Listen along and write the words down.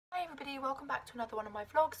everybody, welcome back to another one of my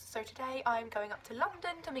vlogs. So today I'm going up to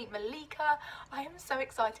London to meet Malica. I am so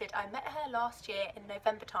excited. I met her last year in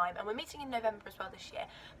November time and we're meeting in November as well this year,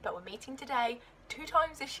 but we're meeting today 2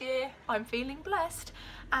 times this year. I'm feeling blessed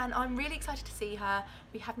and I'm really excited to see her.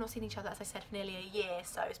 We have not seen each other, as I said, for nearly a year,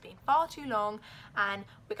 so it's been far too long, and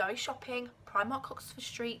we're going shopping. Primark Oxford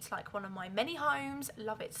Street, like one of my many homes.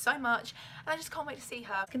 Love it so much and I just can't wait to see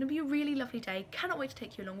her. It's going to be a really lovely day. Cannot wait to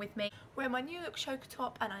take you along with me. Wearing my new look choker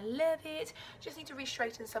top and I love it. Just need to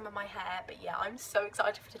re-straighten some of my hair, but yeah, I'm so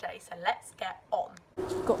excited for today, so let's get on.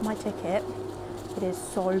 Got my ticket. It is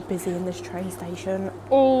so busy in this train station.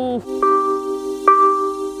 Oh!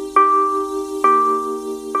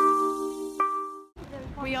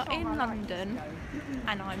 We are in London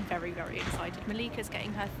and I'm very, very excited. Malica's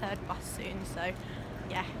getting her 3rd bus soon, so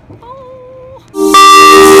yeah. Oh.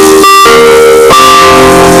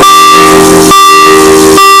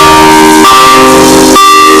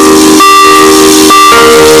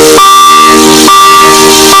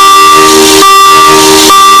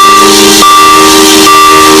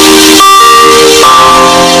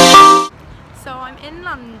 So I'm in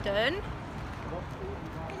London.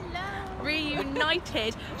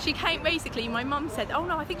 Reunited. She came, basically my mum said, oh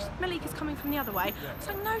no, I think Malica's coming from the other way. I was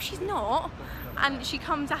like, no she's not, and she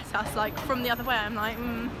comes at us like from the other way. I'm like,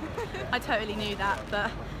 I totally knew that,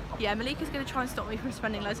 but yeah, Malica's going to try and stop me from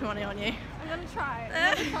spending loads of money on you. I'm going to try.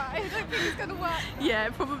 I don't think it's going to work. Yeah,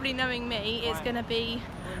 probably knowing me it's going to be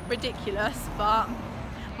ridiculous, but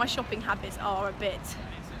my shopping habits are a bit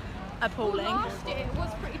appalling. Well, last year it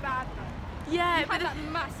was pretty bad. Yeah, you had that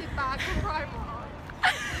massive bag from Primark.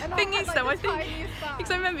 Thing is though, I think,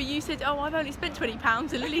 because I remember you said, oh I've only spent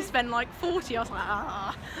 £20 and Lily spent like 40. I was like,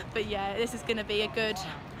 ah. But yeah, this is going to be a good,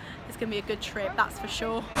 it's going to be a good trip, that's for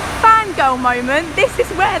sure. Fangirl moment, this is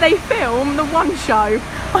where they film the One Show.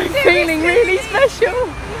 I'm feeling really special.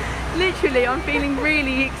 Literally, I'm feeling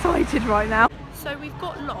really excited right now. So we've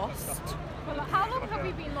got lost. Well, how long have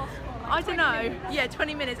we been lost for? Like I don't know. Yeah,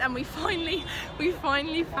 20 minutes, and we finally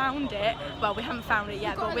found it. Well, we haven't found it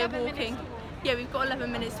yet, but we're walking. Yeah, we've got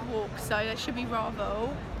 11 minutes to walk, so that should be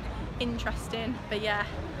rather interesting. But yeah,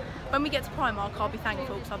 when we get to Primark, I'll be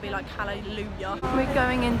thankful because I'll be like, hallelujah. We're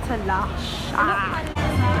going into Lush.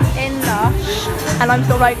 In Lush, and I'm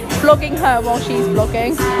sort of like vlogging her while she's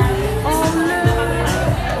vlogging. Oh look,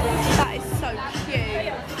 that is so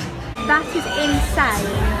cute. That is insane.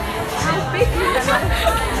 How big is that?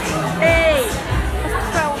 Hey, that's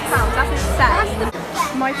 £12. That's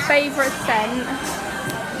insane. My favourite scent.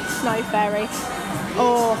 Snow Fairy.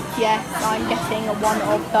 Oh yes, I'm getting one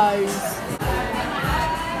of those.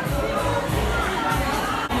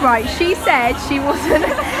 Right, she said she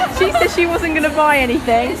wasn't going to buy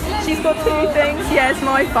anything. She's got 2 things. Yeah, it's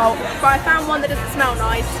my fault. Right, I found one that doesn't smell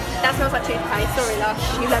nice. That smells like toothpaste. Sorry,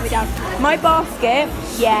 Lush, you let me down. My basket.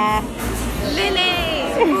 Yeah.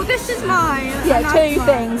 Lily. Well, this is mine. Yeah, 2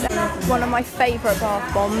 things. One of my favourite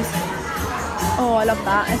bath bombs. Oh, I love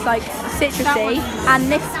that. It's like citrusy,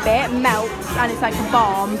 and this bit melts and it's like a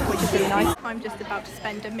balm, which is really nice. I'm just about to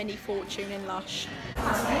spend a mini fortune in Lush.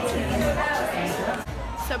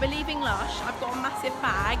 So we're leaving Lush. I've got a massive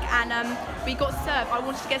bag and we got served. I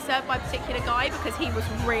wanted to get served by a particular guy because he was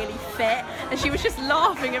really fit and she was just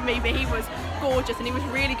laughing at me, but he was gorgeous and he was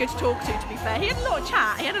really good to talk to be fair. He had a lot of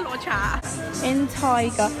chat. In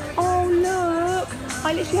Tiger. Oh look,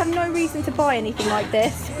 I literally have no reason to buy anything like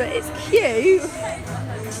this, but it's cute.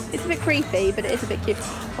 It's a bit creepy, but it is a bit cute.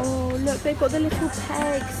 Oh look, they've got the little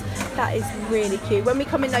pegs. That is really cute. When we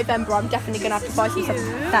come in November, I'm definitely going to have to buy some stuff.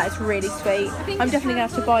 That is really sweet. I'm definitely going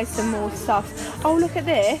to have to buy some more stuff. Oh look at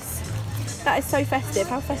this. That is so festive.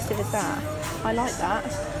 How festive is that? I like that.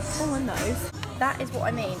 Oh, and those. That is what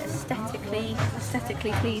I mean, aesthetically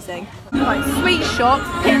pleasing. Right, sweet shop,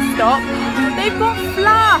 pit stop. They've got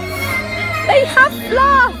fluff. They have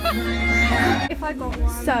fluff. If I got one.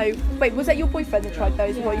 So, wait, was that your boyfriend that tried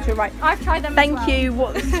those? Or what you tried? Right. I've tried them. Thank as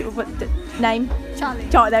well. you. What name? Charlie.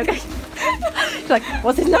 Charlie. There we go. She's like,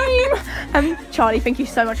 what's his name? Charlie, thank you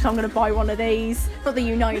so much. I'm going to buy one of these. Not that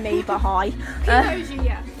you know me, but hi. He knows you,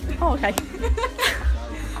 yeah. Oh, okay.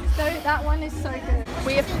 So that one is so good.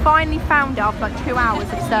 We have finally found it after like 2 hours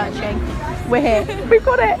of searching. We're here. We've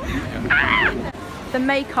got it. Ah! The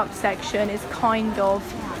makeup section is kind of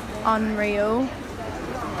unreal.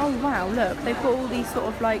 Oh wow, look, they've got all these sort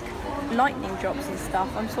of like lightning drops and stuff.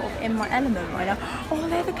 I'm sort of in my element right now. Oh,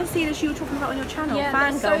 they're the concealers you were talking about on your channel. Yeah,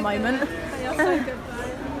 Fangirl so moment. They are so good.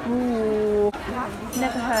 Ooh,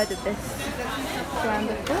 never heard of this brand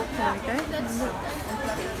before. There we go.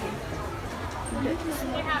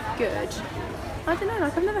 Looks good. I don't know,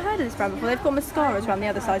 like I've never heard of this brand before. They've got mascaras around the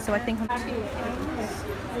other side, so I think I'm...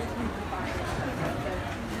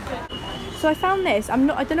 So I found this. I don't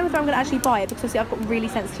know whether I'm going to actually buy it because obviously I've got really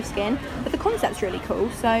sensitive skin, but the concept's really cool.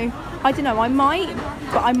 So I don't know, I might,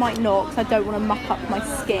 but I might not because I don't want to muck up my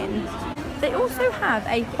skin. They also have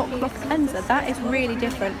a hot cloth cleanser. That is really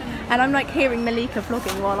different. And I'm like hearing Malica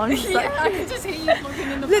vlogging while I'm just like... I can just hear you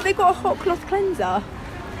vlogging in the... Look, they've got a hot cloth cleanser.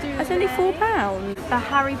 That's only £4. The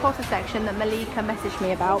Harry Potter section that Malica messaged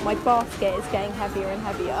me about, my basket is getting heavier and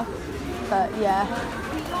heavier. But yeah,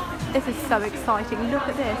 this is so exciting. Look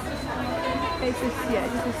at this. It's just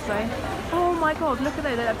this way. Oh my god, look at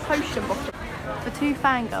that, a potion bottle. For two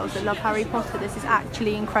fangirls that love Harry Potter, this is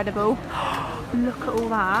actually incredible. Look at all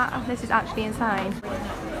that. This is actually insane.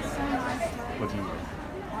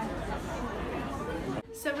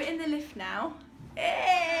 So we're in the lift now.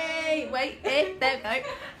 Hey, wait, there we go.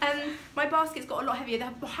 My basket's got a lot heavier.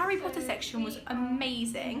 The Harry Potter section was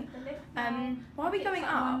amazing. Why are we going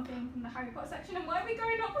up? From the Harry Potter section, and why are we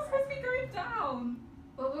going up? We're supposed to be going down.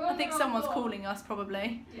 Well, I think someone's calling us,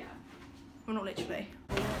 probably. Yeah. Well, not literally.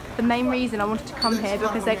 The main reason I wanted to come here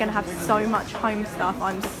because they're going to have so much home stuff.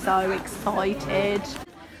 I'm so excited.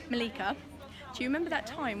 Malica, do you remember that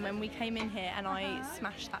time when we came in here and I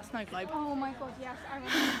smashed that snow globe? Oh my god, yes, I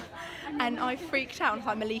remember. And I freaked out and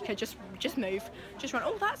I was like, Malica, just move. Just run.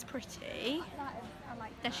 Oh, that's pretty.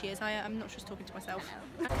 There she is. I'm not just talking to myself.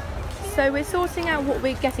 So we're sorting out what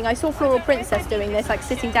we're getting. I saw Floral Princess doing this, like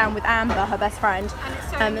sitting down with Amber, her best friend,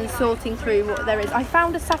 and sorting through what there is. I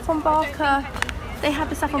found a Saffron Barker. They have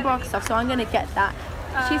the Saffron Barker stuff, so I'm going to get that.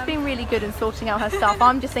 She's been really good in sorting out her stuff.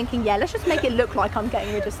 I'm just thinking, yeah, let's just make it look like I'm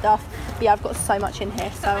getting rid of stuff. But yeah, I've got so much in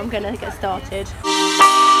here, so I'm going to get started.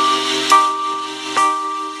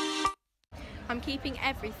 I'm keeping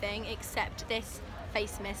everything except this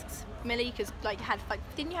face masks. Malica's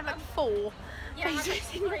didn't you have like 4 face masks?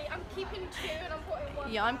 I'm keeping 2 and I'm putting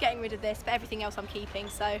 1. Yeah, I'm getting rid of this, but everything else I'm keeping,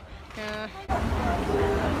 so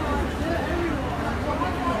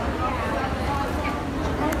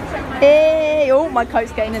Hey, oh, my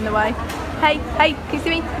coat's getting in the way. Hey, can you see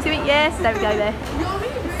me? Can you see me? Yes, there we go there.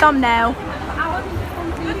 Thumbnail.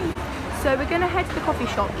 So we're going to head to the coffee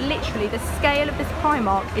shop. Literally, the scale of this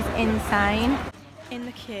Primark is insane. In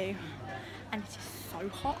the queue, and it is so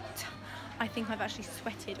hot. I think I've actually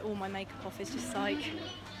sweated all my makeup off. It's just like...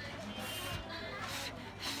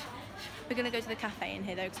 We're going to go to the cafe in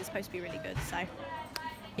here though, because it's supposed to be really good, so...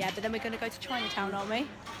 Yeah, but then we're going to go to Chinatown, aren't we?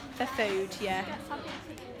 For food, yeah.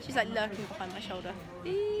 She's like lurking behind my shoulder.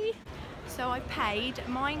 Eee. So I paid,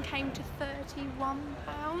 mine came to £31,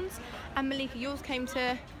 and Malica, yours came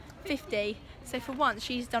to 50. So for once,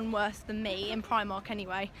 she's done worse than me in Primark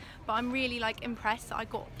anyway. But I'm really like impressed that I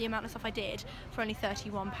got the amount of stuff I did for only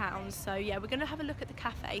 £31. So yeah, we're gonna have a look at the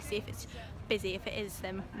cafe, see if it's busy. If it is,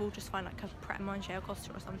 then we'll just find like a Pret a Manger or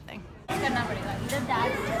Costa or something.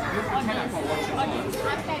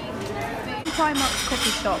 Primark's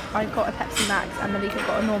coffee shop, I got a Pepsi Max and Malica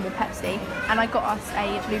got a normal Pepsi, and I got us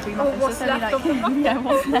a blueberry muffin. What's so it's only left like, yeah,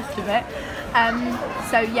 what's left of it.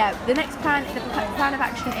 So yeah, the plan of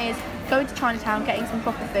action is going to Chinatown, getting some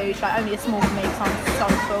proper food, like only a small for me because I'm so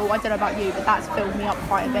full. I don't know about you, but that's filled me up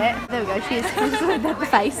quite a bit. There we go, she is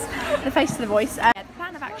the face to the voice. The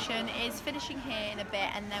plan of action is finishing here in a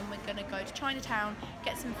bit, and then we're going to go to Chinatown,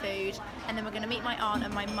 get some food, and then we're going to meet my aunt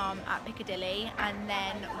and my mum at Piccadilly, and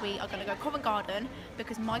then we are going to go Covent Garden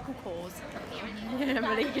because Michael Kors.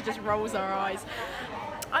 Malica just rolls her eyes.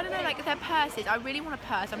 I don't know, like their purses, I really want a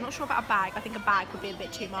purse. I'm not sure about a bag. I think a bag would be a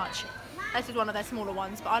bit too much. This is one of their smaller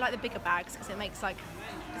ones, but I like the bigger bags because it makes like,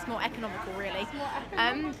 it's more economical really.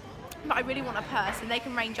 But I really want a purse, and they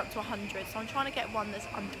can range up to 100, so I'm trying to get one that's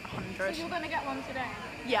under 100. So you're going to get one today?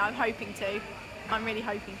 Yeah, I'm hoping to. I'm really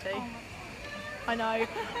hoping to. Oh. I know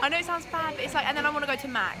it sounds bad, but it's like, and then I want to go to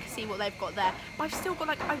Mac, see what they've got there. But I've still got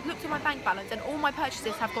like, I've looked at my bank balance and all my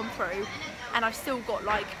purchases have gone through, and I've still got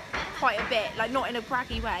like quite a bit, like not in a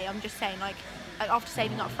braggy way, I'm just saying like after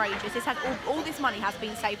saving up for ages, this has all this money has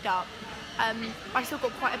been saved up. I still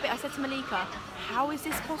got quite a bit. I said to Malica, how is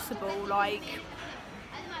this possible? Like,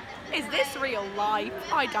 is this real life?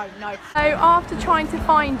 I don't know. So after trying to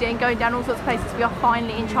find it and going down all sorts of places, we are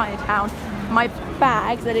finally in Chinatown. My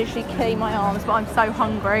bags are literally killing my arms, but I'm so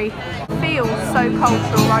hungry. It feels so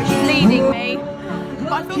cultural, right? She's leading me.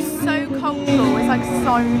 But I feel so cultural. It's like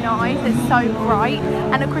so nice. It's so bright.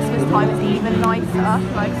 And at Christmas time, it's even nicer.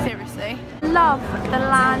 Like, seriously. Love the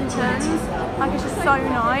lanterns. Like, it's just so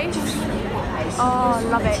nice. Oh,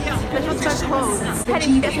 love it. They're just so cool.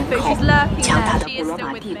 Heading to get some food. She's lurking there. She is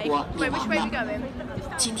still with me. Wait, which way are we going?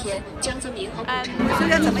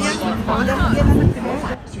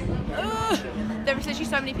 there is literally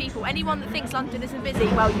so many people. Anyone that thinks London isn't busy,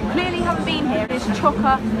 well, you clearly haven't been here. It's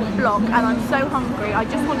chock-a-block and I'm so hungry. I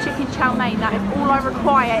just want chicken chow mein. That is all I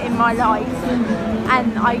require in my life.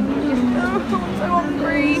 And I'm so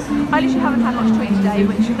hungry. I literally haven't had much to eat today,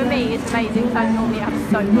 which for me is amazing because I normally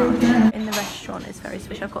have so much. In the restaurant, it's very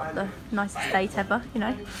special. I've got the nicest date ever, you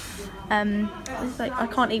know. It's like, I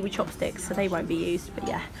can't eat with chopsticks, so they won't be used. But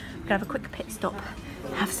yeah, I'm gonna have a quick pit stop,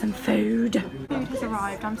 have some food. Food has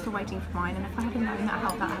arrived. I'm still waiting for mine, and if I had known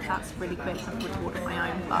that that's really quick, I would have ordered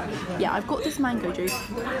my own. But yeah, I've got this mango juice.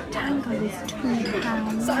 Tango is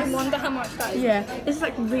 £2. So I wonder how much that is. Yeah, this is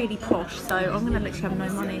like really posh, so I'm gonna literally have no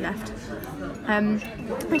money left.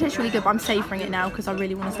 It tastes really good, but I'm savouring it now because I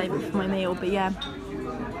really want to save it for my meal. But yeah,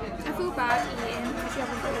 I feel bad eating because you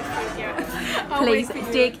haven't got this food yet. please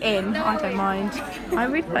dig in. No, I don't mind. I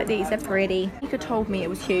really like these. They're pretty. Malica told me it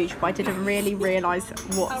was huge, but I didn't really realise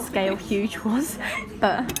what scale huge was.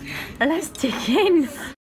 But let's dig in.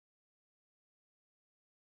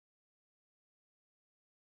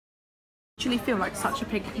 Actually feel like such a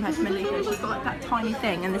pig compared to Malica. She's got like that tiny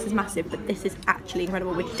thing, and this is massive, but this is actually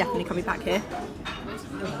incredible. We're definitely coming back here.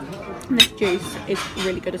 And this juice is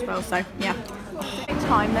really good as well, so yeah.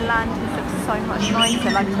 Time the land has looked so much nicer,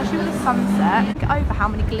 like especially with the sunset. Look over how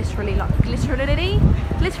many glittery lights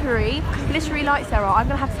there are. I'm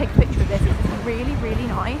gonna have to take a picture of this. It's really, really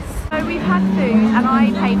nice. So we've had food, and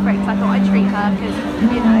I paid for it because I thought I'd treat her because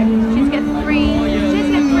you know she's getting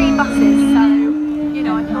three buses. So you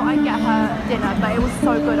know I thought I'd get her dinner, but it was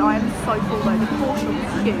so good. I am so full though. The portion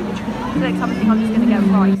was huge. So next time I think I'm just gonna get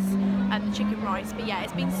rice. And the chicken rice, but yeah,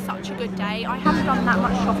 it's been such a good day. I haven't done that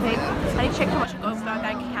much shopping. I need to check how much I've got on my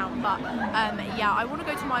bank account, but yeah, I want to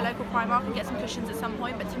go to my local Primark and get some cushions at some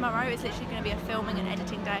point, but tomorrow is literally going to be a filming and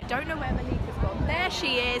editing day. I don't know where Malica's gone. There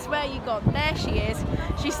she is. Where you gone? There she is.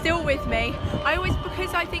 She's still with me. I always,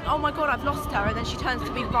 because I think, oh my god, I've lost her, and then she turns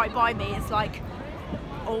to be right by me. It's like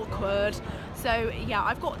awkward. So yeah,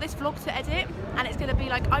 I've got this vlog to edit, and it's going to be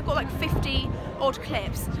like, I've got like 50 odd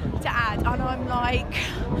clips to add, and I'm like,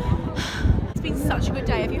 it's been such a good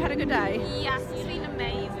day. Have you had a good day? Yes, it's been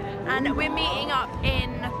amazing. And we're meeting up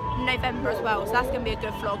in November as well, so that's going to be a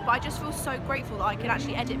good vlog. But I just feel so grateful that I can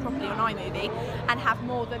actually edit properly on iMovie and have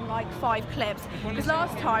more than like 5 clips. Because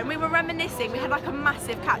last time we were reminiscing, we had like a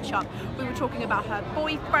massive catch up. We were talking about her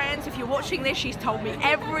boyfriends. If you're watching this, she's told me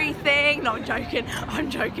everything. No, I'm joking.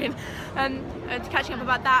 I'm joking. And catching up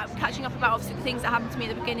about that, catching up about obviously the things that happened to me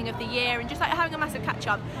at the beginning of the year, and just like having a massive catch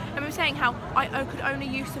up. And we were saying how I could only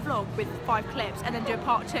use the vlog with 5 clips and then do a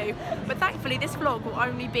part 2. But thankfully, this vlog will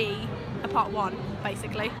only be a part 1,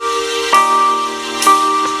 basically.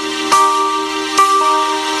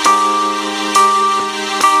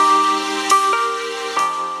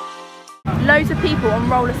 Loads of people on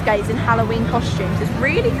roller skates in Halloween costumes. It's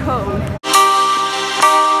really cool.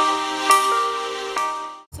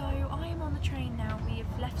 So I am on the train now. We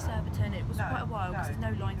have left Surbiton. It was quite a while because there's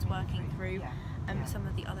no lines working through some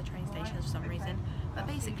of the other train stations for some reason. But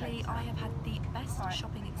basically, I have had the best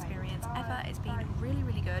shopping experience ever. It's been really,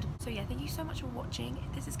 really good. So yeah, thank you so much for watching.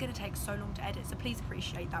 This is going to take so long to edit, so please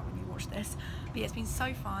appreciate that when you watch this. But yeah, it's been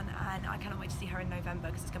so fun, and I cannot wait to see her in November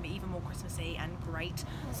because it's going to be even more Christmassy and great.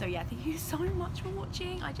 So yeah, thank you so much for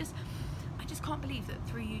watching. I just can't believe that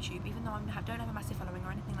through YouTube, even though I don't have a massive following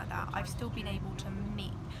or anything like that, I've still been able to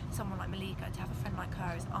meet someone like Malica. To have a friend like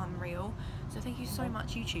her is unreal. So thank you so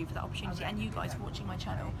much, YouTube, for that opportunity, and you guys for watching my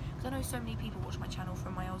channel. Because I know so many people watch my channel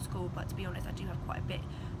from my old school, but to be honest, I do have quite a bit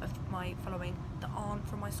of my following that aren't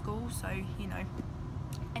from my school, so you know.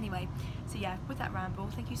 Anyway, so yeah, with that ramble,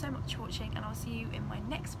 thank you so much for watching, and I'll see you in my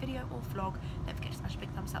next video or vlog. Don't forget to smash a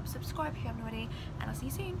big thumbs up, subscribe if you haven't already, and I'll see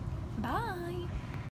you soon. Bye!